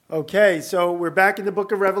Okay, so we're back in the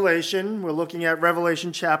book of Revelation. We're looking at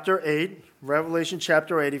Revelation chapter 8. Revelation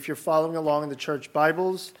chapter 8, if you're following along in the church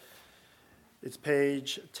Bibles, it's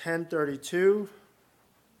page 1032.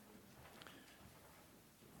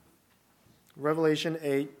 Revelation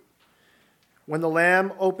 8. When the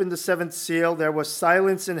Lamb opened the seventh seal, there was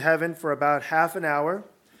silence in heaven for about half an hour.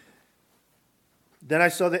 Then I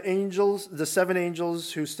saw the seven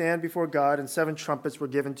angels who stand before God, and seven trumpets were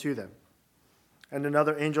given to them. And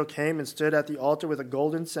another angel came and stood at the altar with a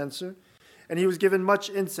golden censer, and he was given much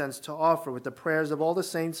incense to offer with the prayers of all the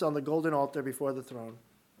saints on the golden altar before the throne.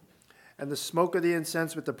 And the smoke of the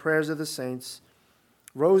incense with the prayers of the saints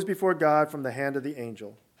rose before God from the hand of the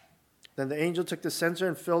angel. Then the angel took the censer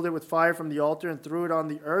and filled it with fire from the altar and threw it on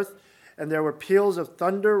the earth, and there were peals of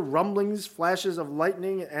thunder, rumblings, flashes of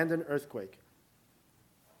lightning, and an earthquake.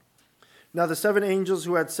 Now the seven angels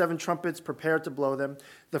who had seven trumpets prepared to blow them.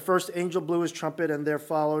 The first angel blew his trumpet, and there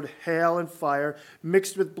followed hail and fire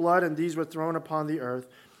mixed with blood, and these were thrown upon the earth.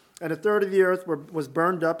 And a third of the earth was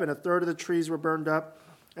burned up, and a third of the trees were burned up,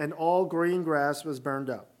 and all green grass was burned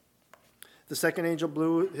up. The second angel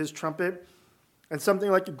blew his trumpet, and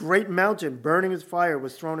something like a great mountain burning with fire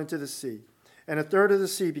was thrown into the sea. And a third of the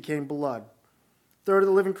sea became blood. A third of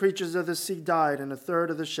the living creatures of the sea died, and a third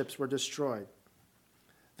of the ships were destroyed.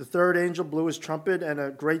 The third angel blew his trumpet, and a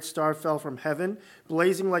great star fell from heaven,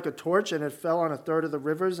 blazing like a torch, and it fell on a third of the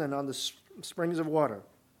rivers and on the springs of water.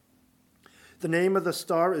 The name of the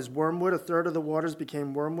star is Wormwood. A third of the waters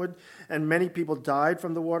became wormwood, and many people died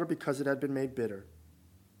from the water because it had been made bitter.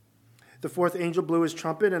 The fourth angel blew his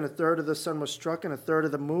trumpet, and a third of the sun was struck, and a third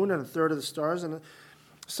of the moon, and a third of the stars, and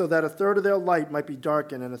so that a third of their light might be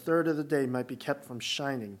darkened, and a third of the day might be kept from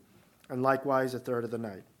shining, and likewise a third of the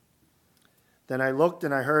night. Then I looked,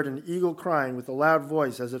 and I heard an eagle crying with a loud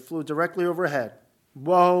voice as it flew directly overhead,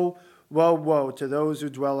 "Woe, woe, woe to those who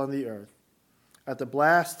dwell on the earth, at the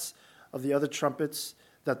blasts of the other trumpets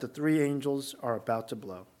that the three angels are about to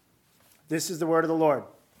blow." This is the word of the Lord.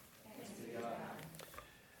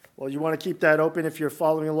 Well, you want to keep that open if you're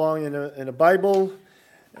following along in a Bible,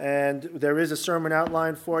 and there is a sermon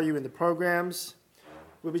outline for you in the programs.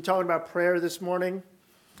 We'll be talking about prayer this morning.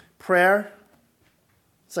 Prayer.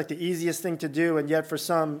 It's like the easiest thing to do, and yet for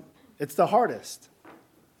some, it's the hardest.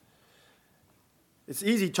 It's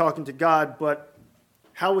easy talking to God, but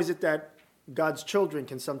how is it that God's children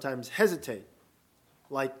can sometimes hesitate?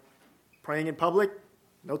 Like praying in public?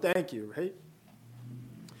 No thank you, right?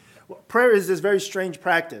 Well, prayer is this very strange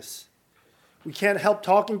practice. We can't help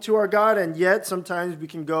talking to our God, and yet sometimes we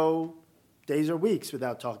can go days or weeks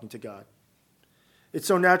without talking to God. It's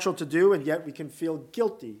so natural to do, and yet we can feel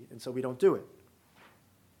guilty, and so we don't do it.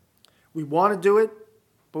 We want to do it,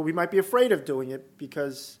 but we might be afraid of doing it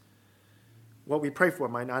because what we pray for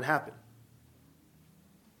might not happen.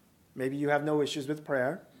 Maybe you have no issues with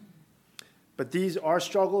prayer, but these are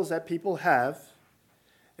struggles that people have,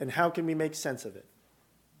 and how can we make sense of it?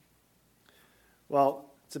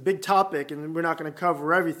 Well, it's a big topic, and we're not going to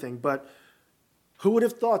cover everything, but who would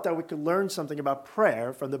have thought that we could learn something about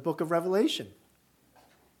prayer from the book of Revelation?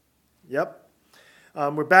 Yep.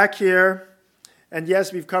 We're back here. And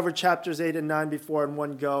yes, we've covered chapters 8 and 9 before in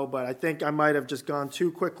one go, but I think I might have just gone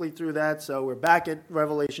too quickly through that, so we're back at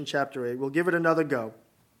Revelation chapter 8. We'll give it another go.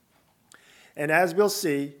 And as we'll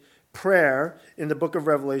see, prayer in the book of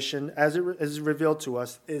Revelation, as it is revealed to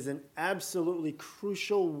us, is an absolutely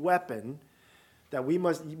crucial weapon that we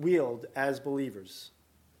must wield as believers.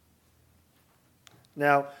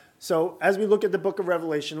 Now, so as we look at the book of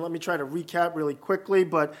Revelation, let me try to recap really quickly,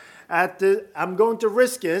 but I'm going to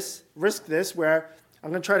risk this where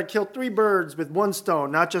I'm going to try to kill 3 birds with one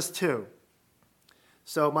stone, not just 2.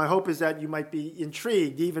 So my hope is that you might be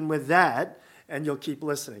intrigued even with that, and you'll keep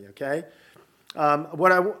listening, okay?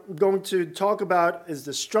 What I'm going to talk about is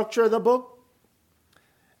the structure of the book,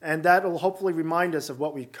 and that will hopefully remind us of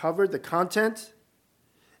what we covered, the content,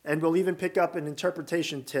 and we'll even pick up an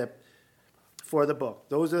interpretation tip for the book.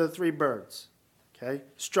 Those are the 3 birds, okay?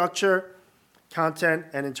 Structure, content,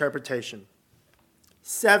 and interpretation.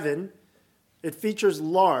 7, it features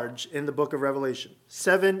large in the book of Revelation.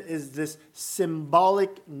 7 is this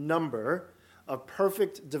symbolic number of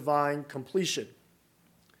perfect divine completion.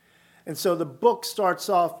 And so the book starts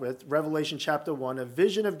off with Revelation chapter 1, a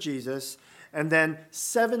vision of Jesus, and then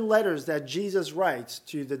 7 letters that Jesus writes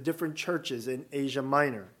to the different churches in Asia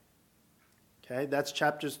Minor. Okay, that's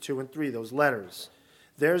chapters 2 and 3, those letters.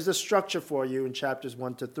 There's the structure for you in chapters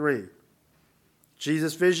 1 to 3.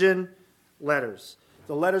 Jesus' vision, letters.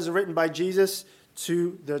 The letters are written by Jesus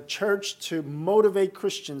to the church to motivate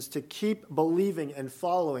Christians to keep believing and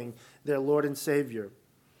following their Lord and Savior.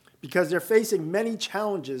 because they're facing many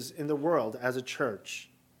challenges in the world as a church.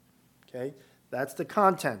 Okay? That's the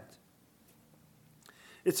content.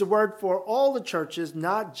 It's a word for all the churches,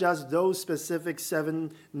 not just those specific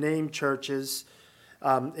 7 named churches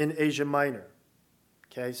in Asia Minor.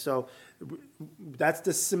 Okay, so that's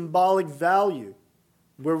the symbolic value.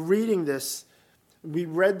 We're reading this. We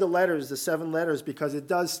read the letters, the 7 letters, because it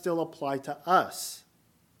does still apply to us.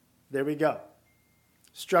 There we go.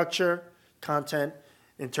 Structure, content,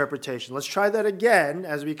 interpretation. Let's try that again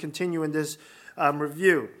as we continue in this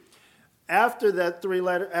review. After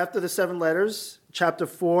the 7 letters, chapter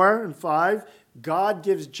 4 and 5, God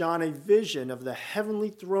gives John a vision of the heavenly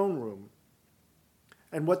throne room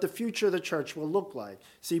and what the future of the church will look like.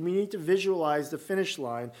 See, we need to visualize the finish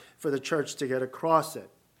line for the church to get across it.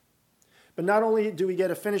 But not only do we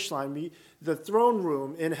get a finish line, the throne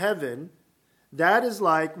room in heaven, that is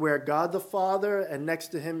like where God the Father, and next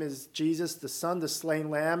to him is Jesus the Son, the slain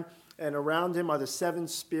Lamb, and around him are the 7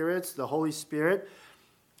 spirits, the Holy Spirit.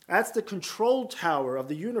 That's the control tower of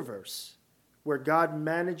the universe, where God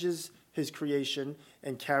manages his creation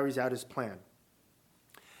and carries out his plan.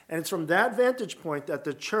 And it's from that vantage point that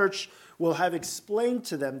the church will have explained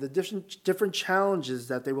to them the different challenges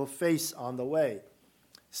that they will face on the way.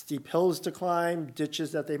 Steep hills to climb,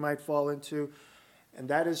 ditches that they might fall into, and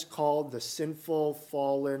that is called the sinful,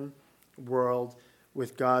 fallen world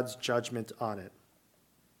with God's judgment on it.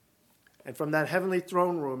 And from that heavenly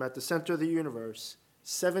throne room at the center of the universe,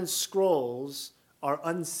 7 scrolls are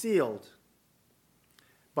unsealed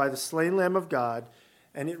by the slain Lamb of God,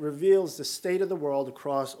 and it reveals the state of the world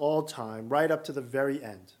across all time, right up to the very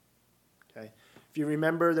end. Okay? If you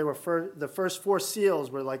remember, the first 4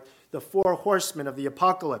 seals were like the 4 horsemen of the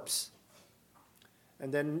apocalypse.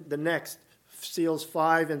 And then the next, seals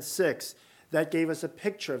 5 and 6, that gave us a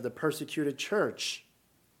picture of the persecuted church.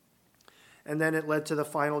 And then it led to the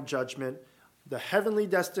final judgment, the heavenly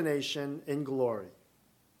destination in glory.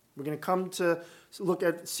 We're going to come to look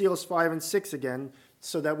at seals 5 and 6 again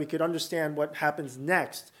so that we could understand what happens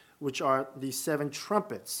next, which are these 7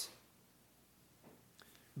 trumpets.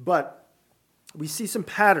 But we see some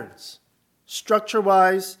patterns.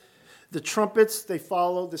 Structure-wise, the trumpets, they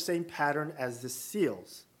follow the same pattern as the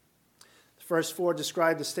seals. The first 4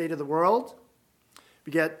 describe the state of the world.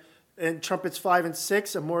 We get in trumpets 5 and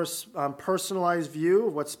 6 a more personalized view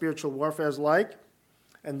of what spiritual warfare is like.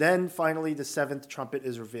 And then finally, the 7th trumpet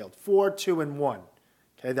is revealed. 4, 2, and 1.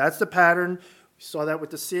 Okay, that's the pattern. We saw that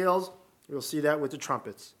with the seals. We'll see that with the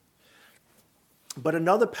trumpets. But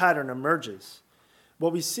another pattern emerges.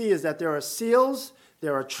 What we see is that there are seals,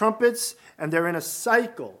 there are trumpets, and they're in a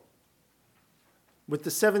cycle. With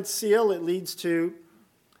the 7th seal, it leads to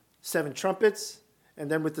 7 trumpets.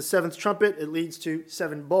 And then with the 7th trumpet, it leads to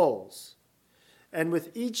 7 bowls. And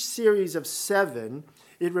with each series of 7,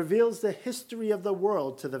 it reveals the history of the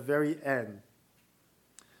world to the very end.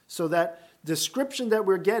 So that description that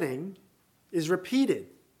we're getting is repeated.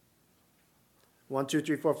 1, 2,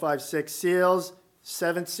 3, 4, 5, 6 seals,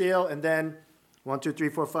 7th seal, and then 1, 2, 3,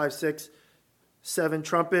 4, 5, 6, 7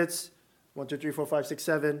 trumpets, 1, 2, 3, 4, 5, 6,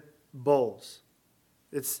 7 bowls.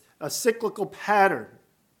 It's a cyclical pattern.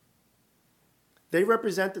 They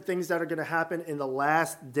represent the things that are going to happen in the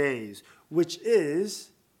last days, which is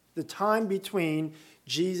the time between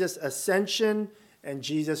Jesus' ascension and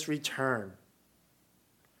Jesus' return.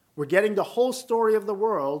 We're getting the whole story of the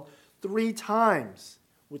world 3 times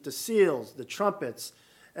with the seals, the trumpets,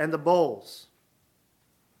 and the bowls.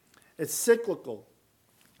 It's cyclical.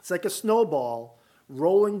 It's like a snowball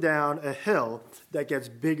rolling down a hill that gets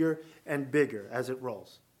bigger and bigger as it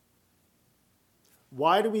rolls.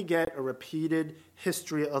 Why do we get a repeated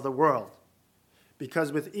history of the world?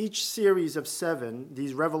 Because with each series of 7,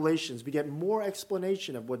 these revelations, we get more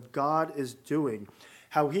explanation of what God is doing,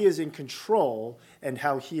 how he is in control, and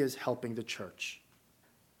how he is helping the church.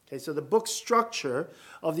 Okay, so the book structure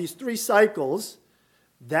of these 3 cycles,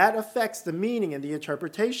 that affects the meaning and the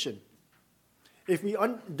interpretation. If we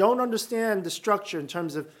don't understand the structure in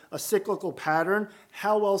terms of a cyclical pattern,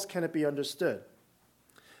 how else can it be understood?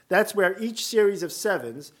 That's where each series of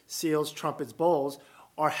 7s, seals, trumpets, bowls,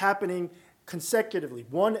 are happening consecutively,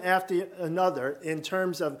 one after another, in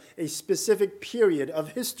terms of a specific period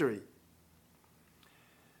of history.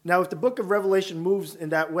 Now, if the book of Revelation moves in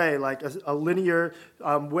that way, like a linear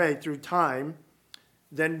way through time,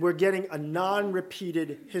 then we're getting a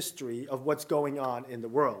non-repeated history of what's going on in the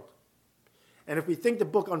world. And if we think the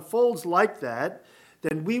book unfolds like that,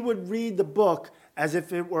 then we would read the book as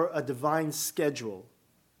if it were a divine schedule.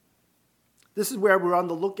 This is where we're on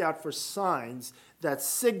the lookout for signs that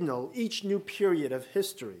signal each new period of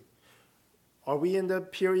history. Are we in the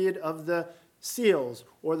period of the seals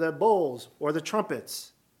or the bowls or the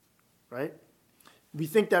trumpets, right? We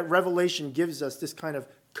think that Revelation gives us this kind of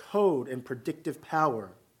code and predictive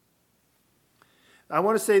power. I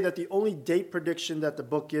want to say that the only date prediction that the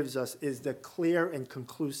book gives us is the clear and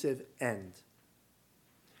conclusive end.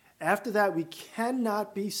 After that, we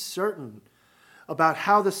cannot be certain about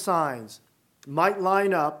how the signs might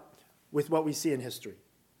line up with what we see in history.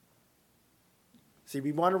 See,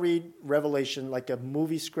 we want to read Revelation like a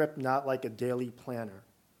movie script, not like a daily planner.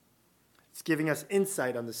 It's giving us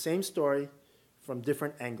insight on the same story from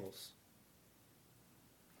different angles.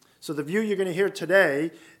 So the view you're going to hear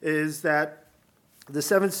today is that the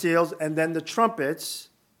seven seals and then the trumpets,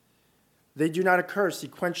 they do not occur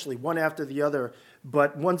sequentially, one after the other,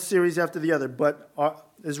 but one series after the other, but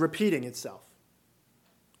is repeating itself.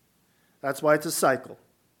 That's why it's a cycle.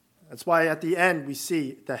 That's why at the end we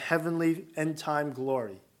see the heavenly end-time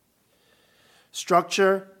glory.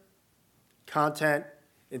 Structure, content,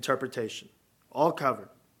 interpretation, all covered.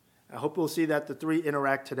 I hope we'll see that the three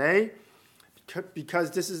interact today,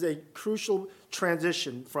 because this is a crucial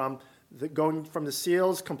transition from going from the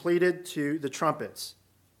seals completed to the trumpets.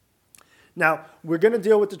 Now, we're going to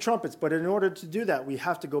deal with the trumpets, but in order to do that, we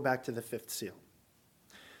have to go back to the fifth seal.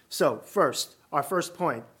 So, first, our first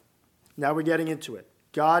point. Now we're getting into it.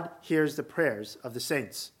 God hears the prayers of the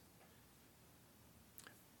saints.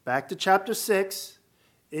 Back to chapter 6.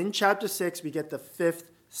 In chapter 6, we get the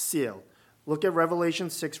fifth seal. Look at Revelation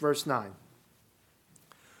 6, verse 9.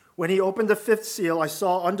 When he opened the fifth seal, I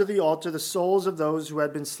saw under the altar the souls of those who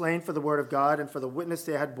had been slain for the word of God and for the witness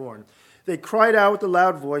they had borne. They cried out with a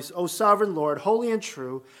loud voice, O sovereign Lord, holy and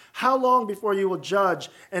true, how long before you will judge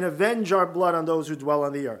and avenge our blood on those who dwell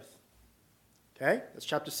on the earth? Okay, that's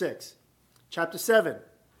chapter 6. Chapter 7,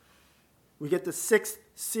 we get the sixth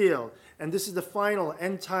seal, and this is the final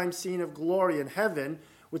end-time scene of glory in heaven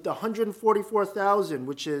with the 144,000,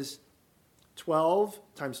 which is 12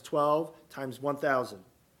 times 12 times 1,000.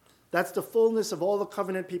 That's the fullness of all the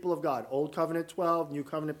covenant people of God. Old covenant 12, new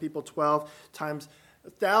covenant people 12 times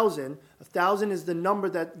 1,000. 1,000 is the number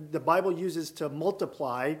that the Bible uses to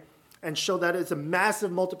multiply and show that it's a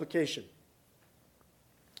massive multiplication.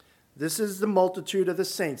 This is the multitude of the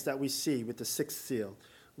saints that we see with the sixth seal,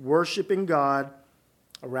 worshiping God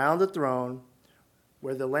around the throne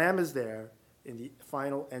where the Lamb is there in the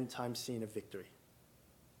final end-time scene of victory.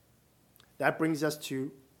 That brings us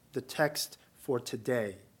to the text for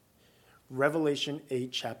today, Revelation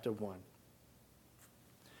 8, chapter 1.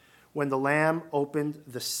 When the Lamb opened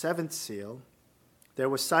the seventh seal, there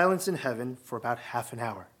was silence in heaven for about half an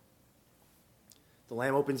hour. The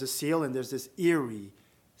Lamb opens a seal, and there's this eerie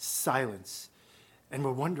silence. And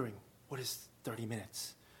we're wondering, what is 30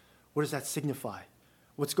 minutes? What does that signify?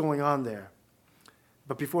 What's going on there?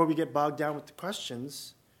 But before we get bogged down with the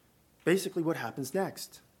questions, basically what happens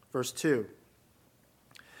next? Verse 2.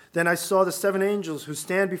 Then I saw the seven angels who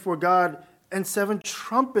stand before God, and seven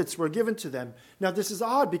trumpets were given to them. Now this is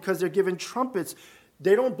odd because they're given trumpets.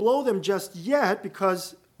 They don't blow them just yet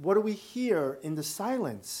because what do we hear in the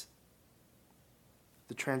silence?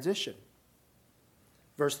 The transition.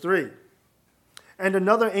 Verse 3. And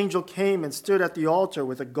another angel came and stood at the altar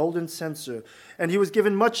with a golden censer, and he was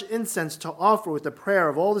given much incense to offer with the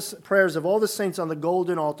prayers of all the saints on the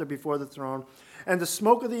golden altar before the throne. And the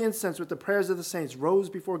smoke of the incense with the prayers of the saints rose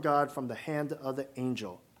before God from the hand of the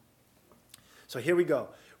angel. So here we go.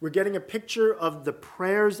 We're getting a picture of the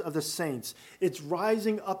prayers of the saints. It's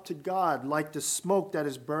rising up to God like the smoke that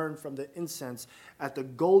is burned from the incense at the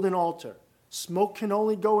golden altar. Smoke can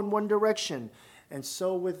only go in one direction. And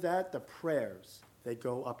so with that, the prayers, they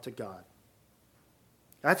go up to God.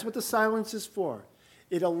 That's what the silence is for.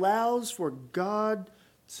 It allows for God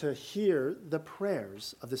to hear the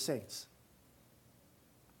prayers of the saints.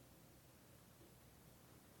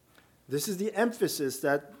 This is the emphasis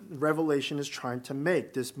that Revelation is trying to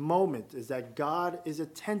make. This moment is that God is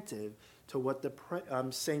attentive to what the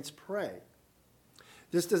saints pray.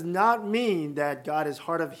 This does not mean that God is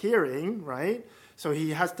hard of hearing, right? So he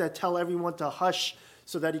has to tell everyone to hush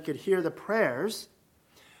so that he could hear the prayers.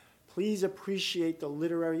 Please appreciate the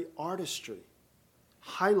literary artistry,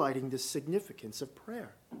 highlighting the significance of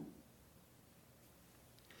prayer.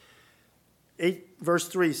 8 verse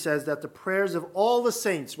 3 says that the prayers of all the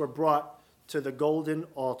saints were brought to the golden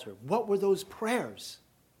altar. What were those prayers?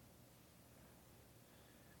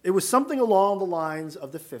 It was something along the lines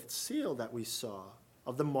of the fifth seal that we saw,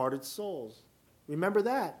 of the martyred souls. Remember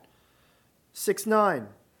that? 6:9.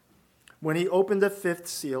 When he opened the fifth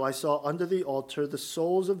seal, I saw under the altar the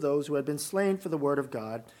souls of those who had been slain for the word of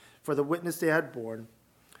God, for the witness they had borne.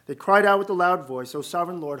 They cried out with a loud voice, O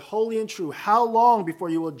sovereign Lord, holy and true, how long before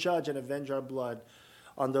you will judge and avenge our blood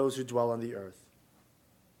on those who dwell on the earth?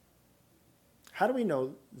 How do we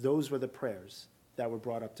know those were the prayers that were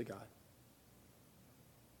brought up to God?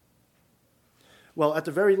 Well, at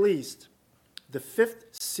the very least, the fifth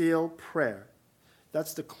seal prayer,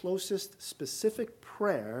 that's the closest specific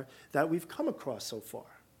prayer that we've come across so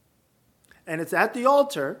far. And it's at the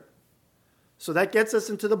altar, so that gets us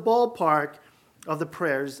into the ballpark of the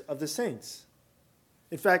prayers of the saints.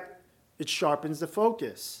 In fact, it sharpens the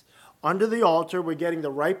focus. Under the altar, we're getting the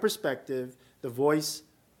right perspective, the voice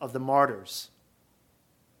of the martyrs.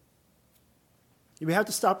 We have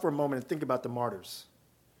to stop for a moment and think about the martyrs.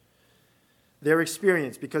 Their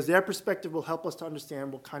experience, because their perspective will help us to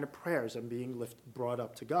understand what kind of prayers are being brought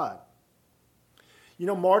up to God. You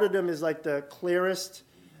know, martyrdom is like the clearest,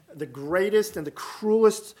 the greatest, and the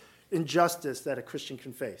cruelest injustice that a Christian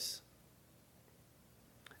can face.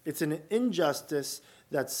 It's an injustice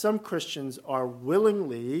that some Christians are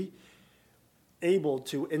willingly able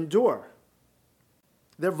to endure.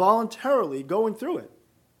 They're voluntarily going through it.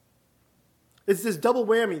 It's this double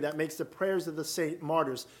whammy that makes the prayers of the saint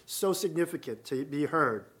martyrs so significant to be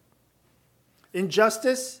heard.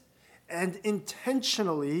 Injustice and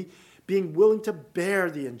intentionally being willing to bear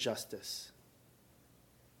the injustice.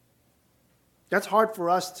 That's hard for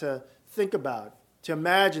us to think about, to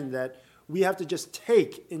imagine that we have to just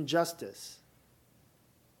take injustice.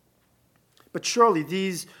 But surely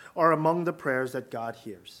these are among the prayers that God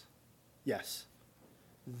hears. Yes.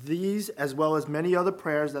 These, as well as many other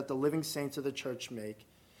prayers that the living saints of the church make.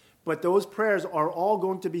 But those prayers are all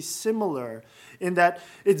going to be similar in that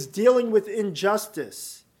it's dealing with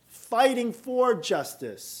injustice, fighting for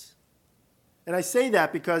justice. And I say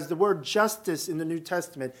that because the word justice in the New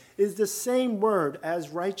Testament is the same word as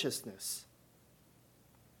righteousness.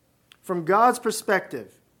 From God's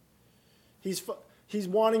perspective, He's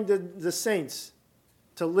wanting the saints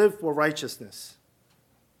to live for righteousness.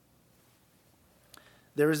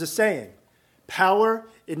 There is a saying, power,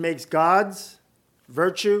 it makes gods,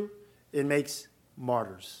 virtue, it makes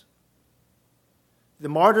martyrs. The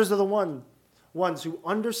martyrs are the ones who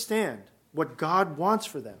understand what God wants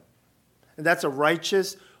for them. And that's a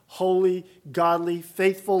righteous, holy, godly,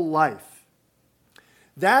 faithful life.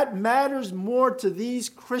 That matters more to these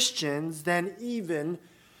Christians than even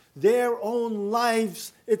their own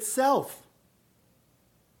lives itself.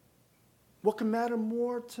 What can matter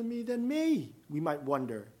more to me than me? We might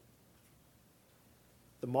wonder.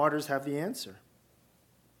 The martyrs have the answer.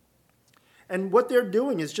 And what they're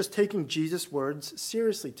doing is just taking Jesus' words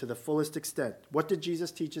seriously to the fullest extent. What did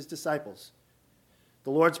Jesus teach his disciples?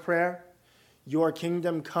 The Lord's Prayer, your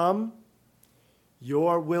kingdom come,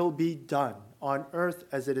 your will be done on earth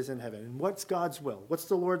as it is in heaven. And what's God's will? What's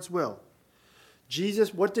the Lord's will?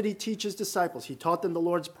 Jesus, what did he teach his disciples? He taught them the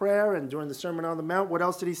Lord's Prayer, and during the Sermon on the Mount, what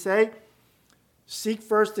else did he say? Seek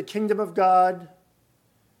first the kingdom of God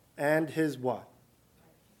and his what?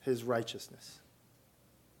 His righteousness.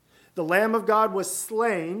 The Lamb of God was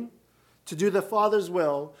slain to do the Father's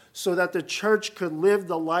will so that the church could live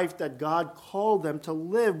the life that God called them to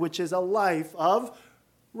live, which is a life of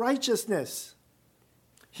righteousness.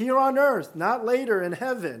 Here on earth, not later in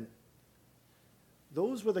heaven.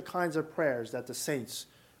 Those were the kinds of prayers that the saints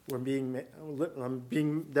were being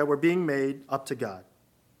made up to God.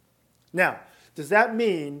 Now, does that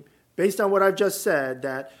mean, based on what I've just said,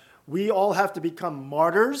 that we all have to become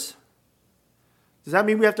martyrs? Does that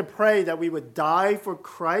mean we have to pray that we would die for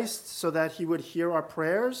Christ so that he would hear our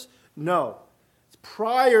prayers? No. It's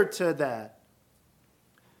prior to that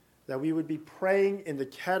we would be praying in the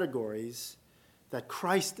categories that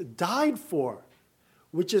Christ died for,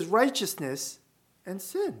 which is righteousness and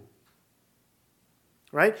sin.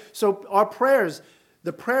 Right? So our prayers,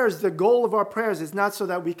 the goal of our prayers is not so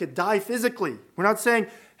that we could die physically. We're not saying,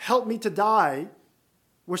 help me to die.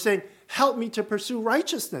 We're saying, help me to pursue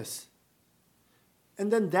righteousness.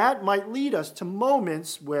 And then that might lead us to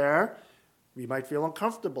moments where we might feel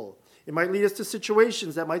uncomfortable. It might lead us to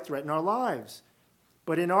situations that might threaten our lives.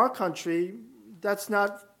 But in our country, that's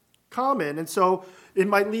not common. And so it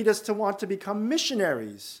might lead us to want to become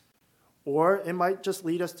missionaries. Or it might just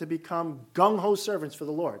lead us to become gung-ho servants for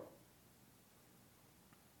the Lord.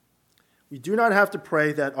 We do not have to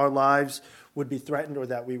pray that our lives would be threatened or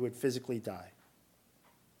that we would physically die.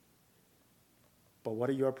 But what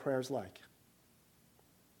are your prayers like?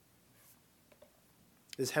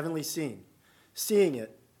 Is heavenly seeing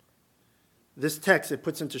it. This text, it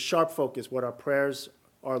puts into sharp focus what our prayers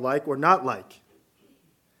are like or not like.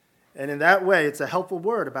 And in that way, it's a helpful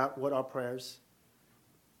word about what our prayers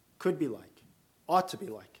could be like, ought to be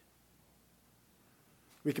like.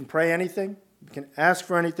 We can pray anything. We can ask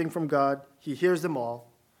for anything from God. He hears them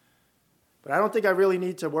all. But I don't think I really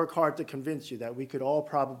need to work hard to convince you that we could all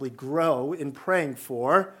probably grow in praying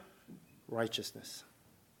for righteousness.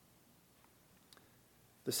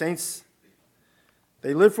 The saints,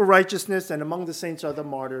 they live for righteousness, and among the saints are the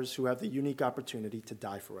martyrs who have the unique opportunity to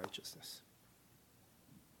die for righteousness.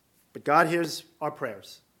 But God hears our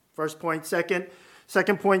prayers. First point.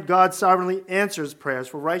 Second point, God sovereignly answers prayers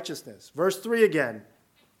for righteousness. Verse 3 again.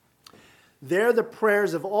 There the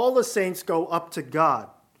prayers of all the saints go up to God.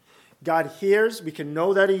 God hears. We can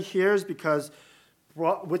know that he hears because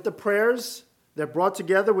with the prayers, they're brought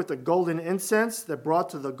together with the golden incense. They're brought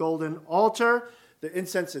to the golden altar. The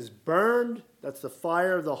incense is burned. That's the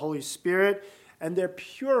fire of the Holy Spirit. And they're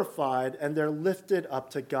purified and they're lifted up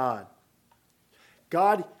to God.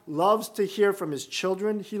 God loves to hear from his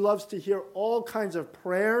children. He loves to hear all kinds of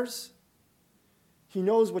prayers. He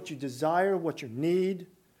knows what you desire, what you need,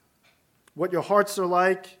 what your hearts are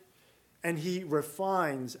like, and he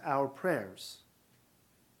refines our prayers.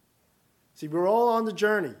 See, we're all on the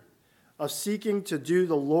journey of seeking to do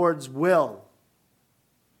the Lord's will.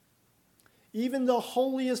 Even the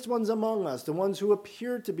holiest ones among us, the ones who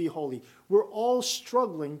appear to be holy, we're all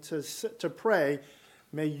struggling to pray,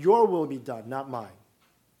 may your will be done, not mine.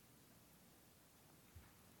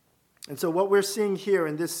 And so what we're seeing here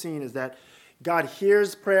in this scene is that God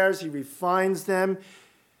hears prayers, he refines them,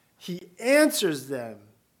 he answers them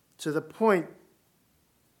to the point,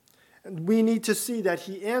 and we need to see that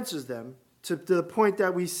he answers them to the point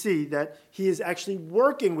that we see that he is actually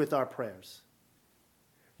working with our prayers.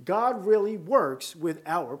 God really works with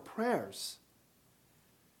our prayers.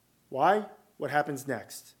 Why? What happens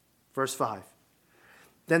next? Verse 5.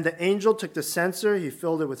 Then the angel took the censer, he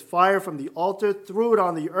filled it with fire from the altar, threw it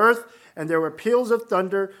on the earth, and there were peals of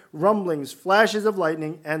thunder, rumblings, flashes of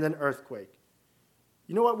lightning, and an earthquake.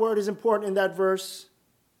 You know what word is important in that verse?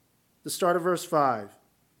 The start of verse 5.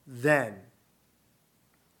 Then.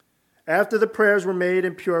 After the prayers were made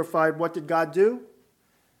and purified, what did God do?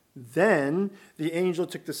 Then the angel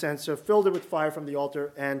took the censer, filled it with fire from the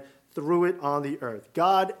altar, and threw it on the earth.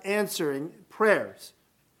 God answering prayers.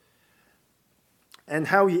 And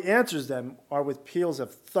how he answers them are with peals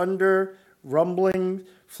of thunder, rumbling,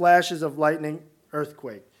 flashes of lightning,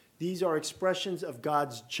 earthquake. These are expressions of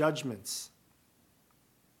God's judgments.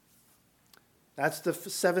 That's the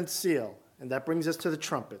seventh seal, and that brings us to the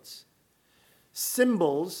trumpets.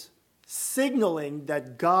 Symbols signaling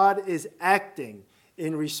that God is acting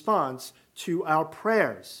in response to our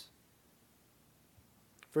prayers.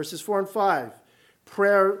 Verses 4 and 5.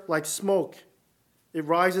 Prayer like smoke. It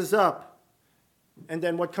rises up. And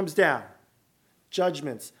then what comes down?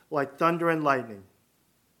 Judgments like thunder and lightning.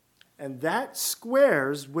 And that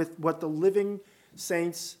squares with what the living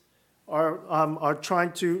saints are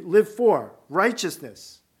trying to live for.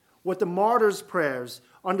 Righteousness. What the martyrs' prayers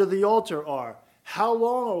under the altar are. How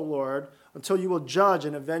long, O Lord, until you will judge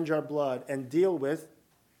and avenge our blood and deal with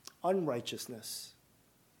unrighteousness?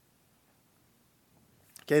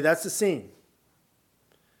 Okay, that's the scene.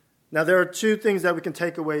 Now, there are two things that we can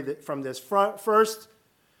take away from this. First,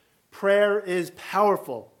 prayer is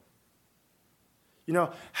powerful. You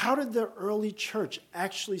know, how did the early church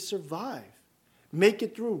actually survive? Make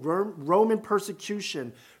it through Roman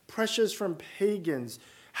persecution, pressures from pagans.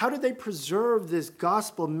 How did they preserve this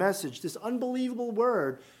gospel message, this unbelievable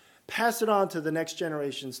word, pass it on to the next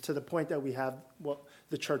generations to the point that we have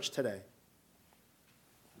the church today?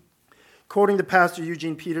 Quoting the pastor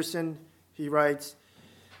Eugene Peterson, he writes,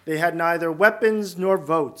 "They had neither weapons nor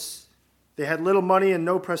votes. They had little money and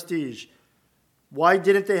no prestige. Why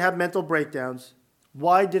didn't they have mental breakdowns?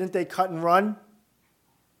 Why didn't they cut and run?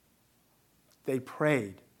 They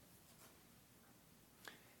prayed."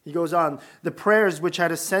 He goes on, the prayers which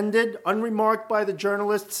had ascended, unremarked by the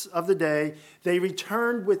journalists of the day, they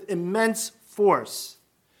returned with immense force.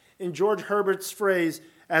 In George Herbert's phrase,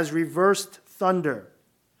 as reversed thunder.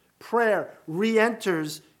 Prayer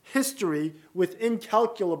re-enters history with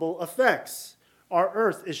incalculable effects. Our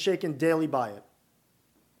earth is shaken daily by it.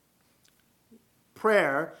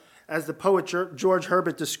 Prayer, as the poet George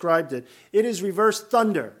Herbert described it, it is reversed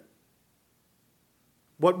thunder.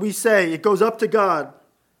 What we say, it goes up to God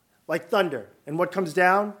like thunder. And what comes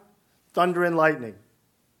down? Thunder and lightning.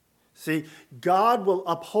 See, God will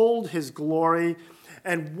uphold his glory,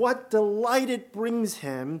 and what delight it brings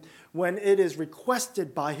him when it is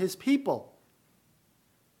requested by his people.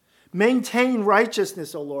 Maintain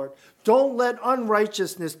righteousness, O Lord. Don't let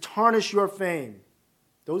unrighteousness tarnish your fame.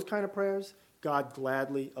 Those kind of prayers, God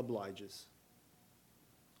gladly obliges.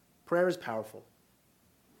 Prayer is powerful.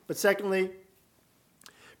 But secondly,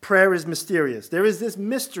 prayer is mysterious. There is this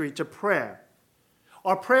mystery to prayer.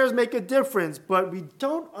 Our prayers make a difference, but we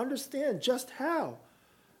don't understand just how.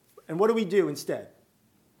 And what do we do instead?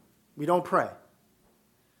 We don't pray.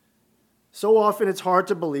 So often it's hard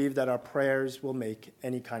to believe that our prayers will make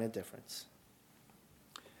any kind of difference.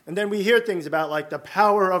 And then we hear things about like the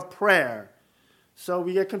power of prayer. So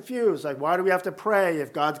we get confused. Like, why do we have to pray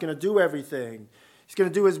if God's going to do everything? He's going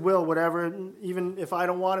to do his will, whatever, even if I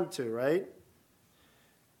don't want him to, right?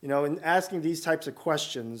 You know, in asking these types of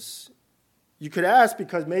questions, you could ask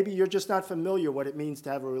because maybe you're just not familiar what it means to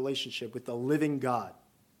have a relationship with the living God.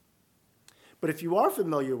 But if you are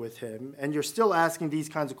familiar with him and you're still asking these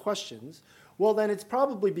kinds of questions, well, then it's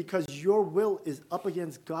probably because your will is up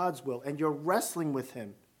against God's will and you're wrestling with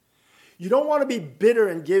him. You don't want to be bitter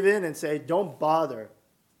and give in and say, don't bother.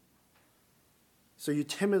 So you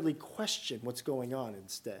timidly question what's going on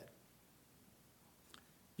instead.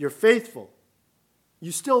 You're faithful.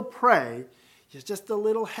 You still pray. You're just a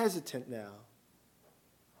little hesitant now.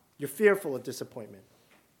 You're fearful of disappointment.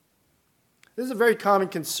 This is a very common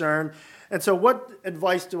concern. And so what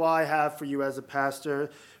advice do I have for you as a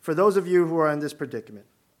pastor, for those of you who are in this predicament?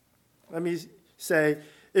 Let me say,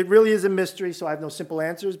 it really is a mystery, so I have no simple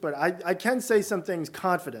answers, but I can say some things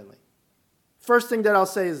confidently. First thing that I'll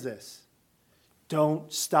say is this: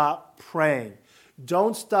 don't stop praying.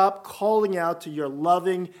 Don't stop calling out to your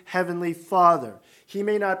loving Heavenly Father. He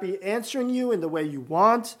may not be answering you in the way you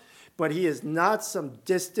want, but he is not some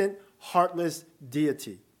distant, heartless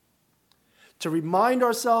deity. To remind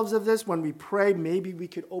ourselves of this when we pray, maybe we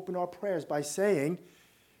could open our prayers by saying,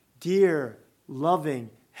 "Dear,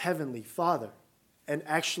 loving Heavenly Father," and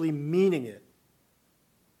actually meaning it.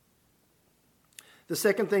 The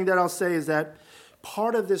second thing that I'll say is that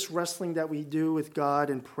part of this wrestling that we do with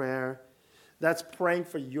God in prayer, that's praying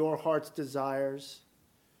for your heart's desires,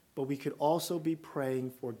 but we could also be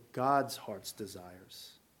praying for God's heart's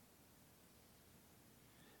desires.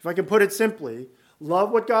 If I can put it simply,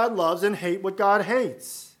 love what God loves and hate what God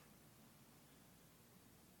hates.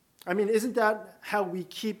 I mean, isn't that how we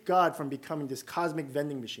keep God from becoming this cosmic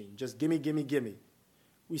vending machine? Just gimme, gimme, gimme.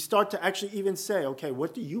 We start to actually even say, okay,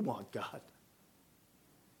 what do you want, God?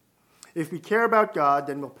 If we care about God,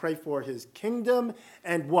 then we'll pray for his kingdom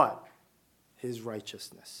and what? His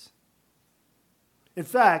righteousness. In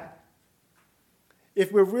fact,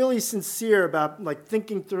 if we're really sincere about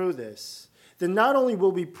thinking through this, then not only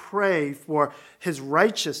will we pray for his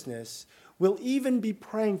righteousness, we'll even be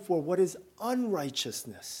praying for what is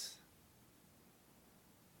unrighteousness.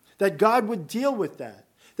 That God would deal with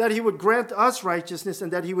that he would grant us righteousness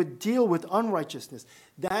and that he would deal with unrighteousness.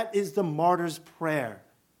 That is the martyr's prayer.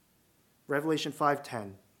 Revelation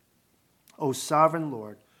 5:10. O sovereign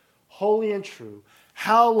Lord, holy and true,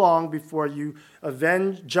 how long before you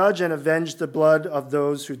judge and avenge the blood of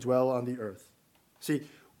those who dwell on the earth? See,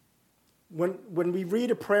 when we read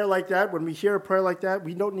a prayer like that, when we hear a prayer like that,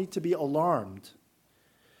 we don't need to be alarmed.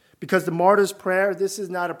 Because the martyr's prayer, this is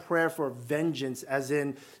not a prayer for vengeance, as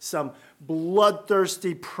in some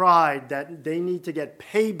bloodthirsty pride that they need to get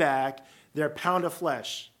payback their pound of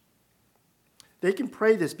flesh. They can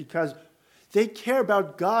pray this because they care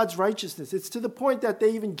about God's righteousness. It's to the point that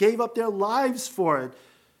they even gave up their lives for it.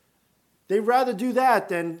 They'd rather do that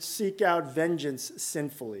than seek out vengeance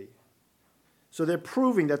sinfully. So they're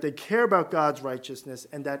proving that they care about God's righteousness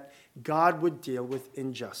and that God would deal with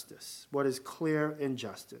injustice, what is clear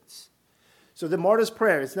injustice. So the martyr's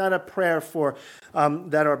prayer, it's not a prayer for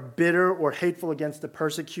that are bitter or hateful against the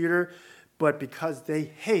persecutor, but because they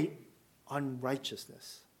hate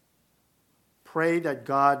unrighteousness. Pray that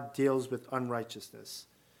God deals with unrighteousness.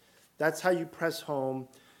 That's how you press home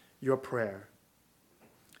your prayer.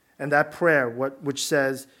 And that prayer, which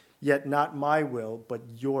says, "Yet not my will, but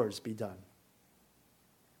yours be done."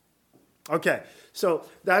 Okay, so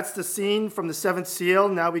that's the scene from the seventh seal.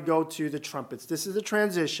 Now we go to the trumpets. This is a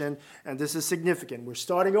transition, and this is significant. We're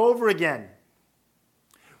starting over again.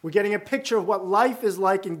 We're getting a picture of what life is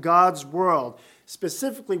like in God's world,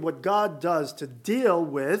 specifically what God does to deal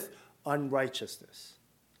with unrighteousness.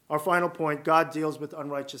 Our final point, God deals with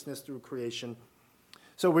unrighteousness through creation.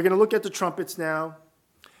 So we're going to look at the trumpets now.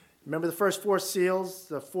 Remember the first four seals,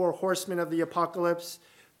 the four horsemen of the apocalypse?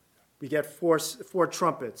 We get four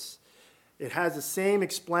trumpets. It has the same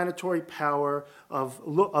explanatory power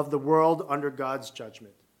of the world under God's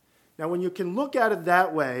judgment. Now, when you can look at it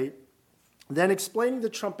that way, then explaining the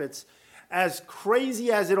trumpets, as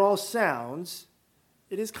crazy as it all sounds,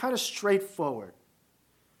 it is kind of straightforward.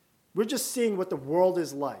 We're just seeing what the world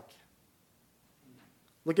is like.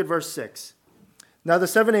 Look at verse 6. Now the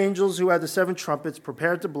 7 angels who had the 7 trumpets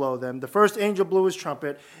prepared to blow them. The first angel blew his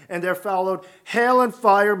trumpet, and there followed hail and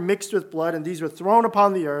fire mixed with blood, and these were thrown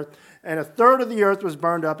upon the earth. And a third of the earth was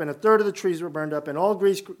burned up, and a third of the trees were burned up, and all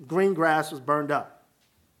green grass was burned up.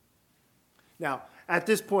 Now, at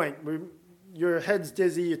this point, your head's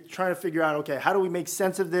dizzy. You're trying to figure out, okay, how do we make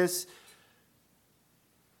sense of this?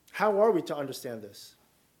 How are we to understand this?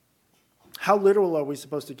 How literal are we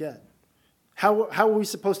supposed to get? How are we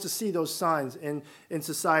supposed to see those signs in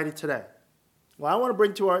society today? Well, I want to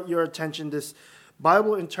bring to your attention this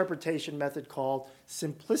Bible interpretation method called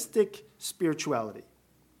simplistic spirituality.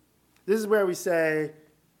 This is where we say,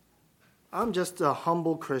 I'm just a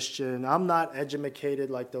humble Christian. I'm not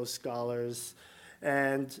educated like those scholars.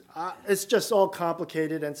 And it's just all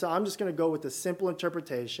complicated. And so I'm just going to go with the simple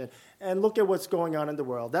interpretation and look at what's going on in the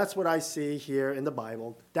world. That's what I see here in the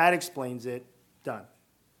Bible. That explains it. Done.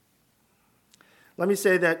 Let me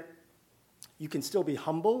say that you can still be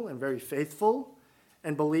humble and very faithful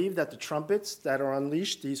and believe that the trumpets that are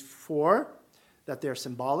unleashed, these 4, that they're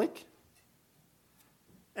symbolic.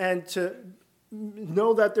 And to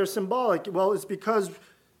know that they're symbolic, well, it's because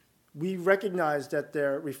we recognize that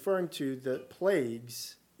they're referring to the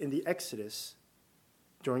plagues in the Exodus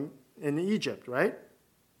in Egypt, right?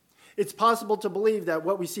 It's possible to believe that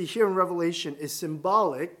what we see here in Revelation is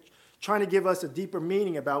symbolic, trying to give us a deeper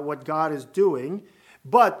meaning about what God is doing,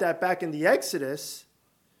 but that back in the Exodus,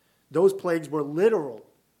 those plagues were literal.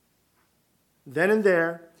 Then and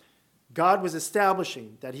there, God was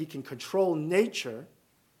establishing that he can control nature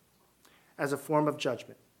as a form of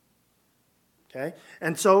judgment. Okay?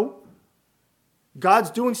 And so, God's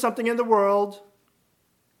doing something in the world.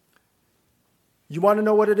 You want to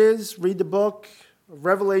know what it is? Read the book of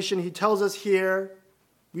Revelation. He tells us here.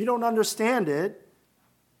 We don't understand it.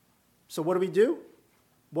 So what do?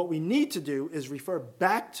 What we need to do is refer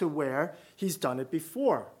back to where he's done it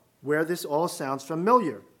before, where this all sounds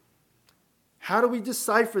familiar. How do we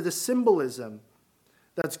decipher the symbolism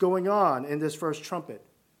that's going on in this first trumpet?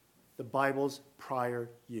 The Bible's prior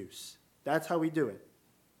use. That's how we do it.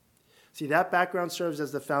 See, that background serves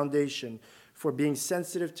as the foundation for being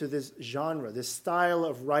sensitive to this genre, this style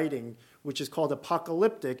of writing, which is called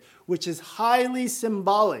apocalyptic, which is highly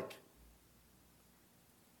symbolic.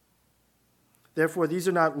 Therefore, these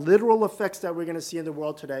are not literal effects that we're going to see in the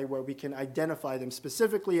world today where we can identify them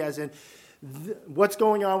specifically as in what's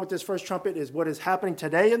going on with this first trumpet is what is happening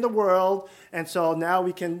today in the world, and so now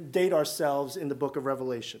we can date ourselves in the book of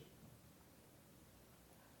Revelation.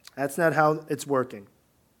 That's not how it's working.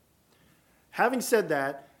 Having said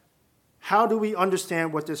that, how do we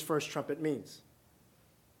understand what this first trumpet means?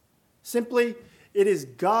 Simply, it is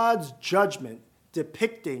God's judgment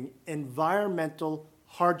depicting environmental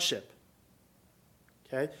hardship.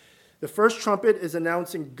 Okay? The first trumpet is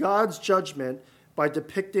announcing God's judgment by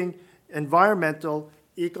depicting environmental,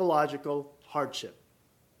 ecological hardship.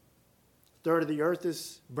 A third of the earth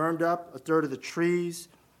is burned up, a third of the trees,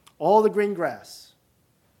 all the green grass.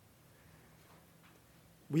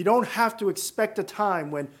 We don't have to expect a time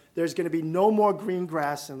when there's going to be no more green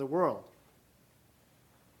grass in the world.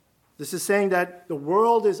 This is saying that the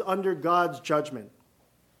world is under God's judgment.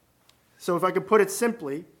 So if I could put it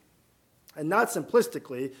simply, and not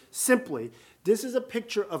simplistically, simply, this is a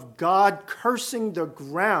picture of God cursing the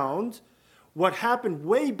ground, what happened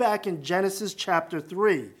way back in Genesis chapter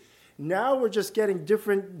 3. Now we're just getting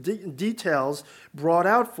different details brought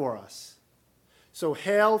out for us. So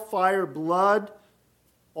hail, fire, blood,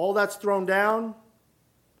 all that's thrown down.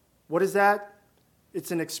 What is that?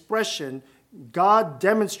 It's an expression, God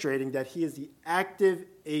demonstrating that he is the active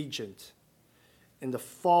agent in the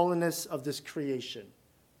fallenness of this creation,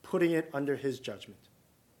 putting it under his judgment.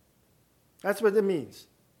 That's what it means.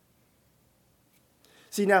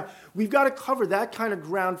 See, now, we've got to cover that kind of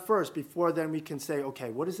ground first before then we can say, okay,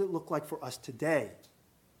 what does it look like for us today?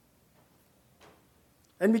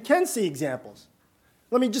 And we can see examples.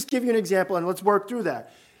 Let me just give you an example, and let's work through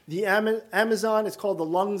that. The Amazon is called the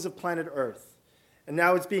lungs of planet Earth. And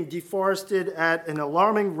now it's being deforested at an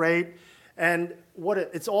alarming rate, and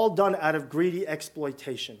it's all done out of greedy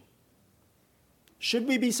exploitation. Should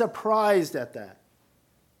we be surprised at that?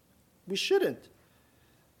 We shouldn't.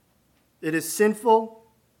 It is sinful.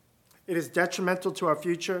 It is detrimental to our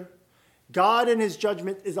future. God in his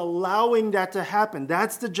judgment is allowing that to happen.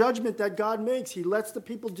 That's the judgment that God makes. He lets the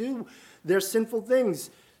people do their sinful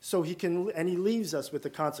things so he leaves us with the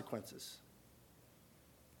consequences.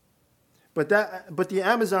 But the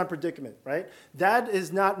Amazon predicament, right? That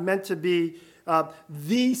is not meant to be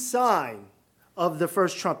the sign of the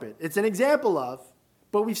first trumpet. It's an example of,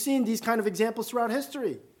 but we've seen these kind of examples throughout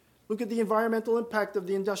history. Look at the environmental impact of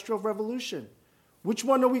the Industrial Revolution. Which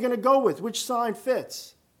one are we going to go with? Which sign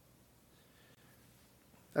fits?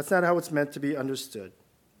 That's not how it's meant to be understood.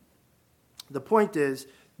 The point is,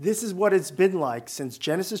 this is what it's been like since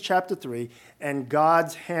Genesis chapter 3, and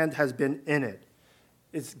God's hand has been in it.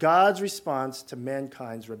 It's God's response to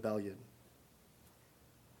mankind's rebellion.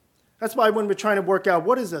 That's why when we're trying to work out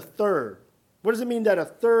what is a third, what does it mean that a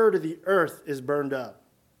third of the earth is burned up?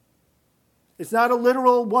 It's not a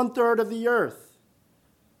literal 1/3 of the earth.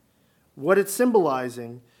 What it's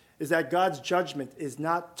symbolizing is that God's judgment is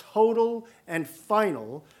not total and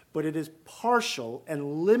final, but it is partial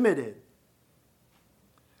and limited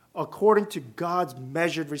according to God's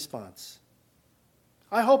measured response.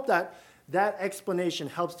 I hope that explanation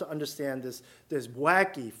helps to understand this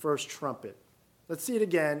wacky first trumpet. Let's see it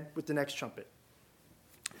again with the next trumpet.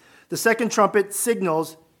 The second trumpet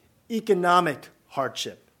signals economic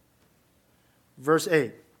hardship. Verse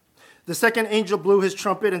 8. The second angel blew his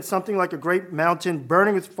trumpet, and something like a great mountain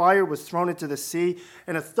burning with fire was thrown into the sea,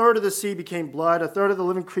 and a third of the sea became blood, a third of the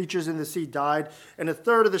living creatures in the sea died, and a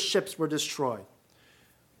third of the ships were destroyed.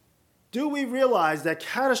 Do we realize that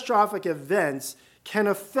catastrophic events can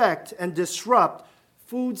affect and disrupt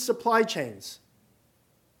food supply chains?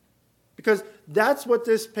 Because that's what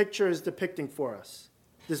this picture is depicting for us.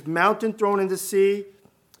 This mountain thrown in the sea,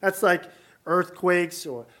 that's like earthquakes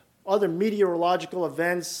or other meteorological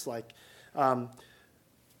events like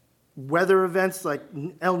weather events like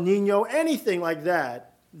El Nino, anything like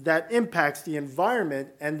that impacts the environment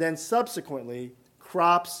and then subsequently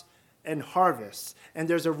crops and harvests. And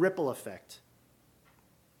there's a ripple effect.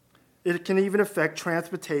 It can even affect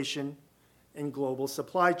transportation and global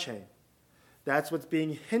supply chain. That's what's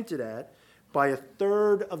being hinted at by a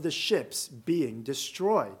third of the ships being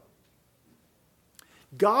destroyed.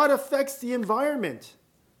 God affects the environment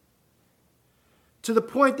to the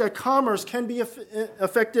point that commerce can be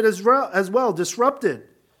affected as well, disrupted.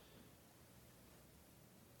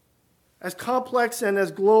 As complex and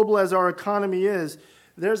as global as our economy is,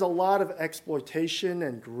 there's a lot of exploitation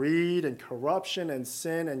and greed and corruption and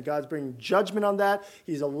sin, and God's bringing judgment on that.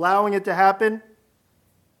 He's allowing it to happen.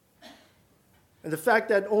 And the fact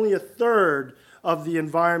that only a third of the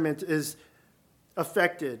environment is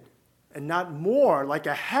affected and not more, like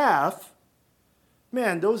a half,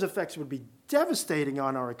 man, those effects would be devastating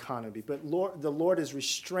on our economy. But the Lord is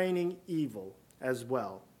restraining evil as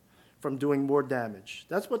well from doing more damage.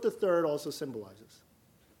 That's what the third also symbolizes.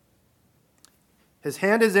 His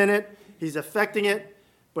hand is in it, he's affecting it,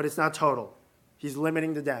 but it's not total. He's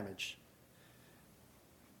limiting the damage.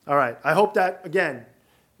 All right, I hope that, again,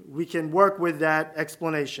 we can work with that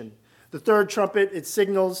explanation. The third trumpet, it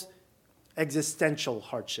signals existential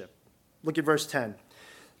hardship. Look at verse 10.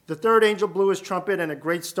 The third angel blew his trumpet, and a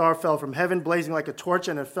great star fell from heaven, blazing like a torch,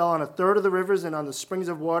 and it fell on a third of the rivers and on the springs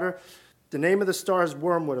of water. The name of the star is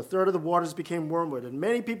wormwood. A third of the waters became wormwood, and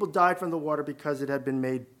many people died from the water because it had been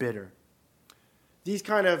made bitter. These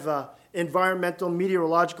kind of environmental,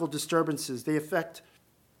 meteorological disturbances, they affect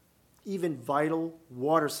even vital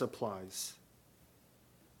water supplies.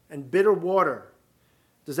 And bitter water,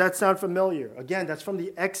 does that sound familiar? Again, that's from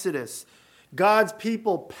the Exodus. God's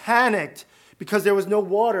people panicked because there was no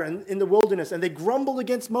water in the wilderness, and they grumbled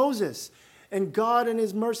against Moses. And God, in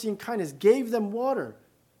his mercy and kindness, gave them water.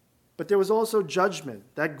 But there was also judgment.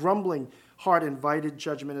 That grumbling heart invited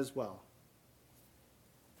judgment as well.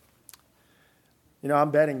 You know,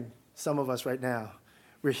 I'm betting some of us right now,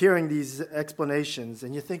 we're hearing these explanations,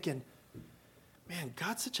 and you're thinking, man,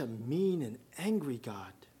 God's such a mean and angry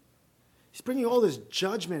God. He's bringing all this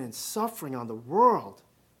judgment and suffering on the world.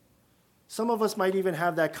 Some of us might even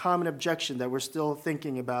have that common objection that we're still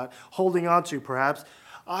thinking about, holding on to perhaps.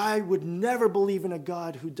 I would never believe in a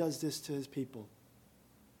God who does this to his people.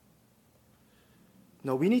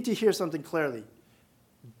 No, we need to hear something clearly.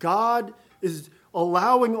 God is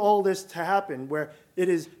allowing all this to happen where it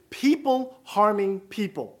is people harming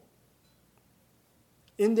people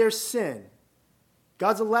in their sin.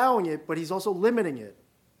 God's allowing it, but he's also limiting it.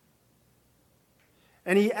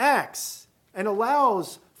 And he acts and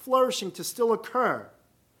allows flourishing to still occur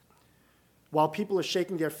while people are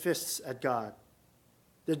shaking their fists at God.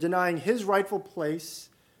 They're denying his rightful place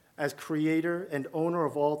as creator and owner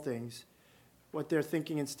of all things. What they're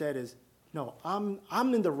thinking instead is, no,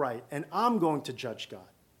 I'm in the right, and I'm going to judge God.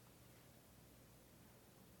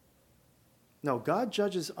 No, God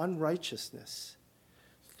judges unrighteousness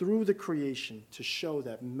through the creation to show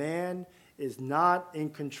that man is not in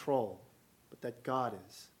control, but that God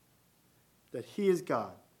is, that he is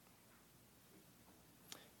God.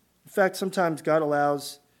 In fact, sometimes God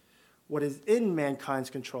allows what is in mankind's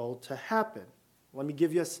control to happen. Let me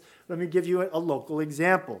give you a local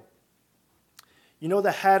example. You know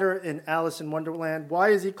the Hatter in Alice in Wonderland? Why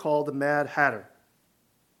is he called the Mad Hatter?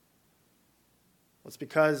 Well, it's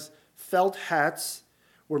because felt hats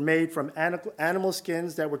were made from animal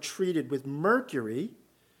skins that were treated with mercury,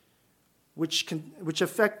 which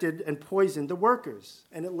affected and poisoned the workers,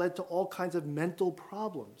 and it led to all kinds of mental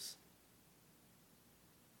problems.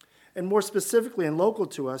 And more specifically and local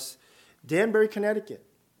to us, Danbury, Connecticut,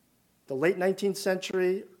 the late 19th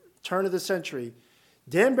century, turn of the century,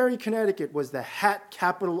 Danbury, Connecticut was the hat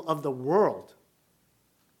capital of the world.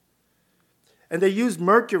 And they used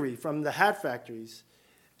mercury from the hat factories,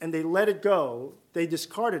 and they let it go. They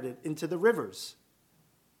discarded it into the rivers.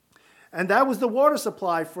 And that was the water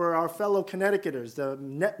supply for our fellow Connecticuters, the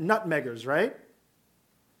nutmeggers, right?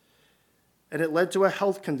 And it led to a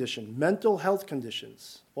health condition, mental health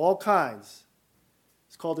conditions, all kinds.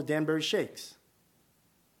 It's called the Danbury Shakes.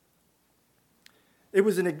 It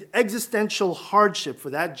was an existential hardship for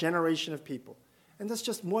that generation of people. And that's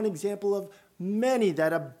just one example of many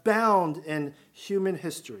that abound in human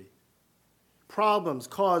history. Problems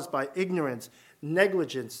caused by ignorance,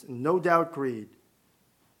 negligence, and no doubt greed.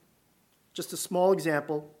 Just a small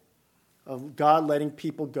example of God letting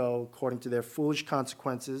people go according to their foolish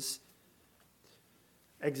consequences,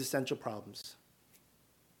 existential problems.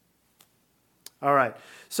 All right,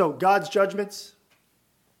 so God's judgments.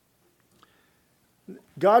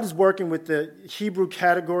 God is working with the Hebrew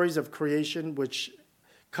categories of creation, which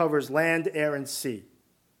covers land, air, and sea.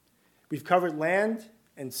 We've covered land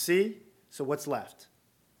and sea, so what's left?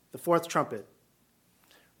 The fourth trumpet.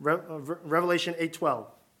 Revelation 8:12.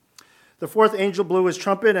 The fourth angel blew his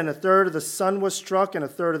trumpet, and a third of the sun was struck, and a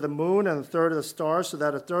third of the moon, and a third of the stars, so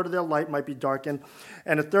that a third of their light might be darkened,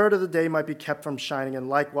 and a third of the day might be kept from shining, and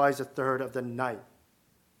likewise a third of the night.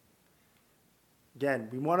 Again,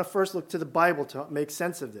 we want to first look to the Bible to make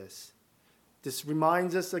sense of this. This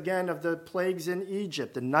reminds us again of the plagues in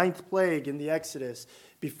Egypt, the 9th plague in the Exodus,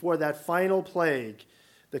 before that final plague,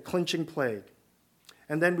 the clinching plague.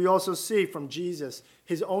 And then we also see from Jesus,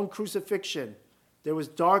 his own crucifixion. There was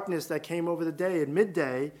darkness that came over the day. At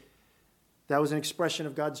midday, that was an expression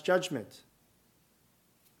of God's judgment.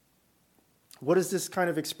 What does this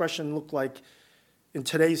kind of expression look like in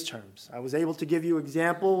today's terms? I was able to give you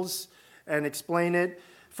examples and explain it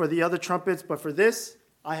for the other trumpets, but for this,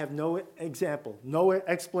 I have no example, no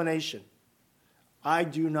explanation. I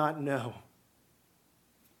do not know.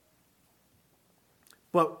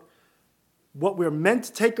 But what we're meant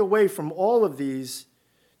to take away from all of these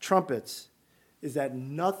trumpets is that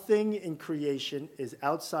nothing in creation is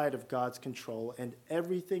outside of God's control, and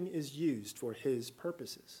everything is used for his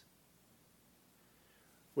purposes.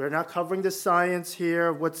 We're not covering the science here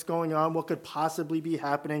of what's going on, what could possibly be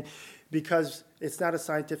happening, because it's not a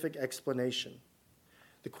scientific explanation.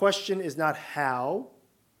 The question is not how,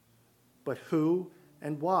 but who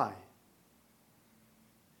and why.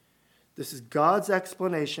 This is God's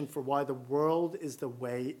explanation for why the world is the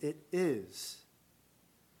way it is.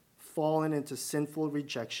 Fallen into sinful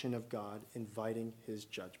rejection of God, inviting his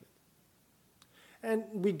judgment. And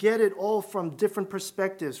we get it all from different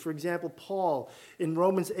perspectives. For example, Paul in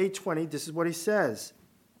Romans 8:20, this is what he says.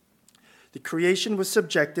 The creation was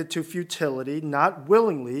subjected to futility, not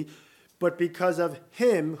willingly, but because of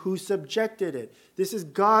him who subjected it. This is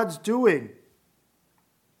God's doing.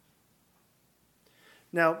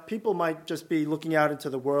 Now, people might just be looking out into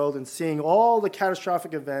the world and seeing all the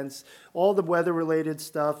catastrophic events, all the weather-related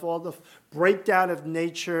stuff, all the breakdown of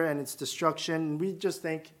nature and its destruction, and we just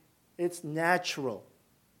think it's natural.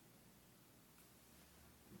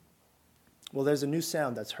 Well, there's a new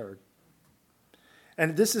sound that's heard.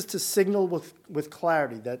 And this is to signal with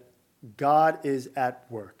clarity that God is at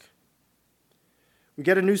work. We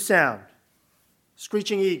get a new sound,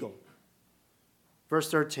 screeching eagle. Verse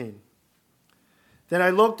 13. Then I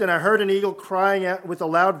looked, and I heard an eagle crying out with a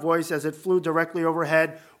loud voice as it flew directly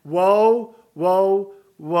overhead, "Woe, woe,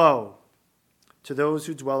 woe to those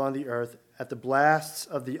who dwell on the earth at the blasts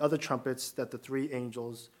of the other trumpets that the 3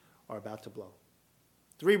 angels are about to blow."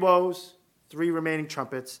 3 woes, 3 remaining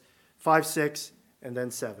trumpets, 5, 6, and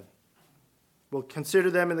then 7. We'll consider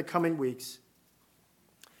them in the coming weeks.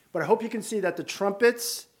 But I hope you can see that the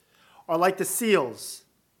trumpets are like the seals,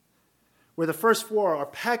 where the first 4 are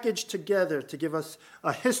packaged together to give us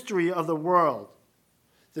a history of the world.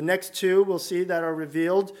 The next 2 we'll see that are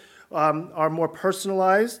revealed are more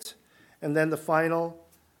personalized, and then the final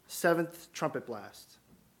 7th trumpet blast.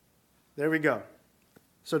 There we go.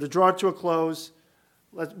 So to draw it to a close,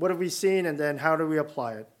 what have we seen, and then how do we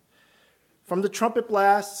apply it? From the trumpet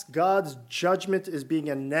blasts, God's judgment is being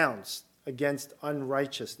announced against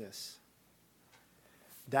unrighteousness.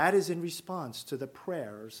 That is in response to the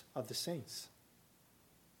prayers of the saints.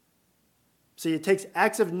 See, it takes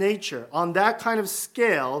acts of nature on that kind of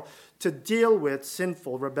scale to deal with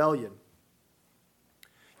sinful rebellion.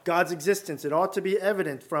 God's existence, it ought to be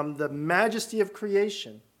evident from the majesty of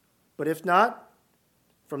creation, but if not,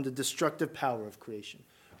 from the destructive power of creation.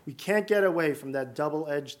 We can't get away from that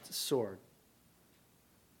double-edged sword.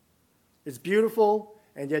 It's beautiful,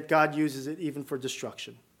 and yet God uses it even for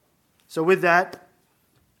destruction. So with that,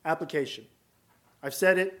 application. I've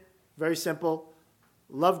said it, very simple.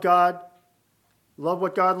 Love God, love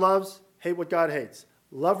what God loves, hate what God hates.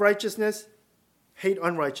 Love righteousness, hate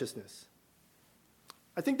unrighteousness.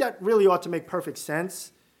 I think that really ought to make perfect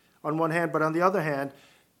sense on one hand, but on the other hand,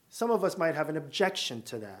 some of us might have an objection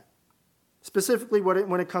to that, specifically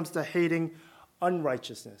when it comes to hating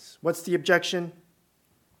unrighteousness. What's the objection?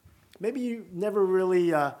 Maybe you never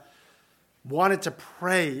really wanted to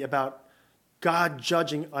pray about God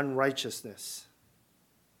judging unrighteousness.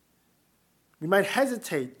 We might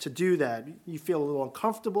hesitate to do that. You feel a little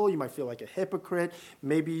uncomfortable. You might feel like a hypocrite.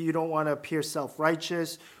 Maybe you don't want to appear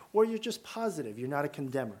self-righteous, or you're just positive. You're not a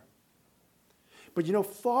condemner. But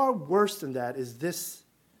far worse than that is this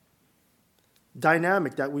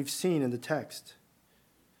dynamic that we've seen in the text.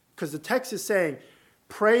 Because the text is saying,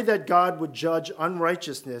 pray that God would judge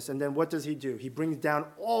unrighteousness, and then what does he do? He brings down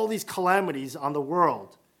all these calamities on the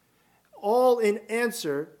world. All in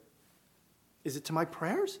answer, is it to my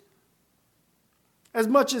prayers? As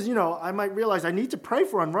much as, I might realize I need to pray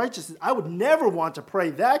for unrighteousness, I would never want to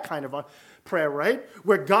pray that kind of a prayer, right?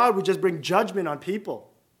 Where God would just bring judgment on people.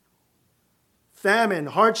 Famine,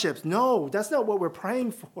 hardships. No, that's not what we're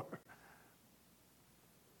praying for.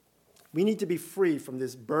 We need to be free from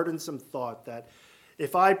this burdensome thought that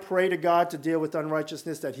if I pray to God to deal with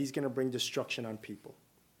unrighteousness, that he's going to bring destruction on people.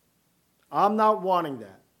 I'm not wanting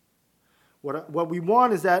that. What we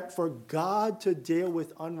want is that for God to deal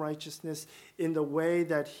with unrighteousness in the way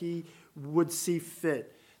that he would see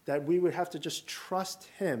fit, that we would have to just trust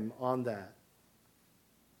him on that.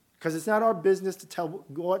 Because it's not our business to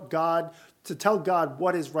tell God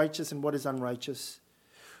what is righteous and what is unrighteous,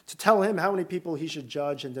 to tell him how many people he should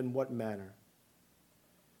judge and in what manner.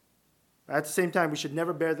 At the same time, we should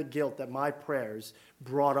never bear the guilt that my prayers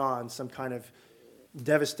brought on some kind of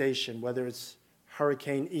devastation, whether it's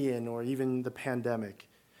Hurricane Ian or even the pandemic.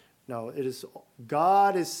 No, it is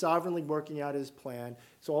God is sovereignly working out his plan.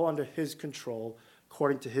 It's all under his control,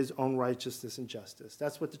 according to his own righteousness and justice.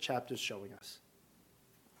 That's what the chapter is showing us.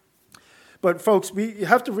 But folks, we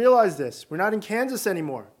have to realize this. We're not in Kansas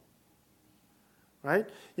anymore. Right?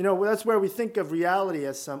 That's where we think of reality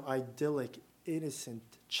as some idyllic, innocent,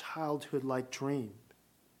 childhood-like dream.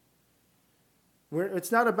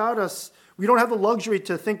 It's not about us. We don't have the luxury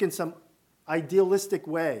to think in some idealistic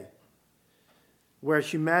way where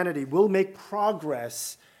humanity will make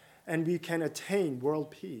progress and we can attain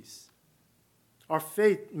world peace. Our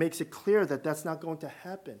faith makes it clear that that's not going to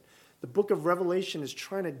happen. The book of Revelation is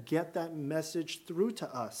trying to get that message through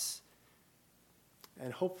to us.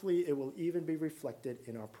 And hopefully it will even be reflected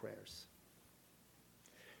in our prayers.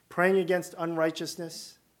 Praying against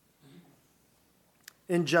unrighteousness,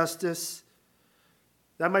 injustice,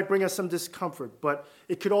 that might bring us some discomfort, but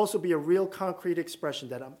it could also be a real concrete expression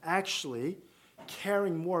that I'm actually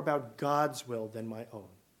caring more about God's will than my own.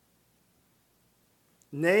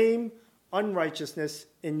 Name unrighteousness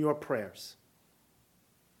in your prayers.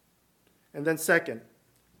 And then second,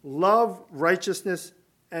 love righteousness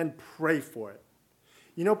and pray for it.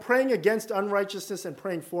 Praying against unrighteousness and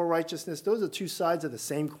praying for righteousness, those are two sides of the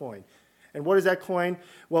same coin. And what is that coin?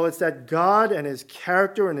 Well, it's that God and his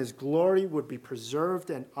character and his glory would be preserved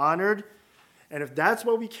and honored. And if that's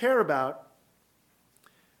what we care about,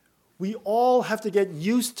 we all have to get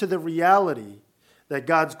used to the reality that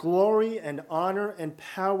God's glory and honor and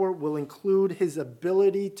power will include his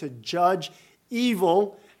ability to judge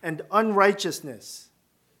evil and unrighteousness.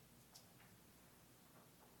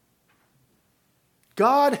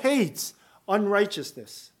 God hates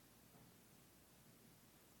unrighteousness.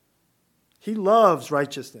 He loves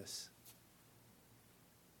righteousness.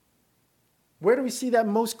 Where do we see that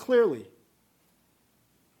most clearly?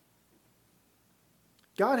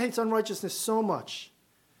 God hates unrighteousness so much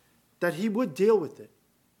that he would deal with it.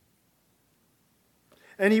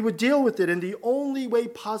 And he would deal with it in the only way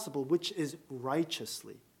possible, which is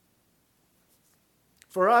righteously.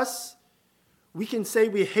 For us, we can say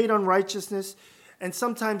we hate unrighteousness, and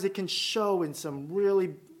sometimes it can show in some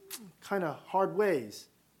really kind of hard ways,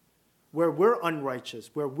 where we're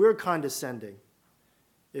unrighteous, where we're condescending,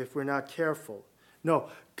 if we're not careful. No,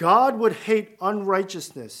 God would hate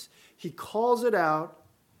unrighteousness. He calls it out.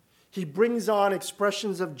 He brings on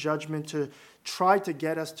expressions of judgment to try to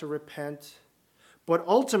get us to repent. But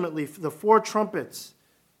ultimately, the 4 trumpets,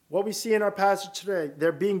 what we see in our passage today,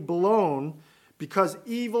 they're being blown because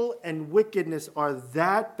evil and wickedness are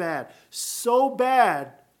that bad, so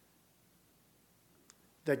bad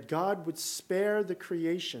that God would spare the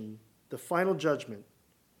creation, the final judgment,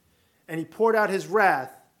 and he poured out his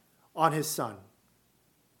wrath on his Son.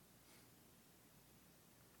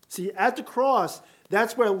 See, at the cross,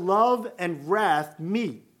 that's where love and wrath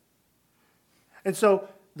meet. And so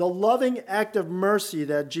the loving act of mercy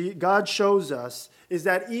that God shows us is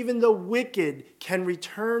that even the wicked can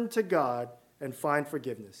return to God and find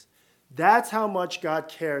forgiveness. That's how much God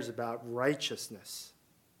cares about righteousness.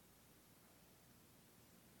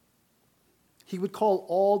 He would call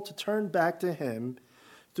all to turn back to him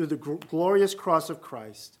through the glorious cross of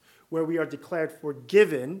Christ, where we are declared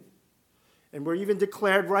forgiven and we're even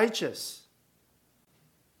declared righteous.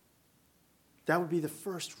 That would be the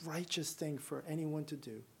first righteous thing for anyone to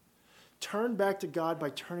do. Turn back to God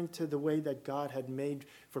by turning to the way that God had made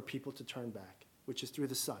for people to turn back, which is through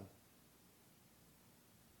the Son.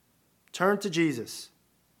 Turn to Jesus.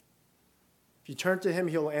 If you turn to him,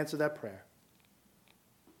 he'll answer that prayer.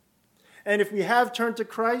 And if we have turned to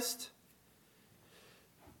Christ,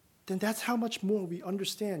 then that's how much more we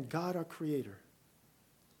understand God, our Creator.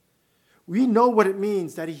 We know what it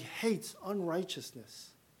means that he hates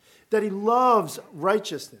unrighteousness, that he loves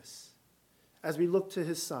righteousness as we look to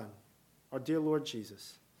his Son, our dear Lord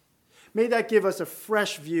Jesus. May that give us a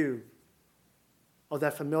fresh view of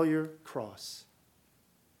that familiar cross.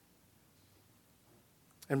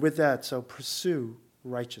 And with that, so pursue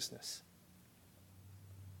righteousness.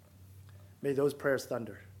 May those prayers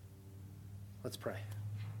thunder. Let's pray.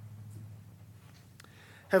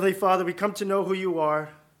 Heavenly Father, we come to know who you are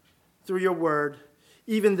through your word,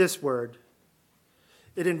 even this word.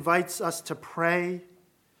 It invites us to pray,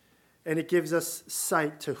 and it gives us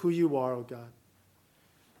sight to who you are, O God.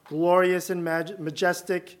 Glorious and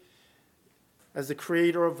majestic as the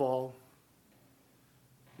creator of all.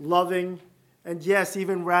 Loving and, yes,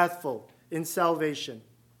 even wrathful in salvation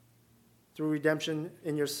through redemption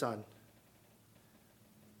in your Son.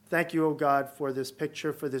 Thank you, O God, for this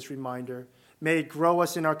picture, for this reminder. May it grow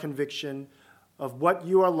us in our conviction of what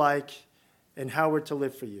you are like and how we're to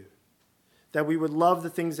live for you. That we would love the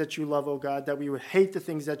things that you love, O God, that we would hate the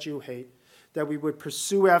things that you hate, that we would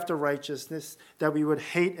pursue after righteousness, that we would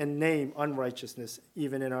hate and name unrighteousness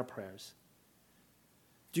even in our prayers.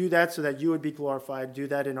 Do that so that you would be glorified. Do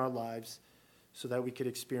that in our lives so that we could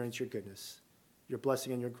experience your goodness, your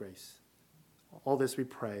blessing and your grace. All this we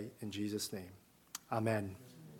pray in Jesus' name. Amen.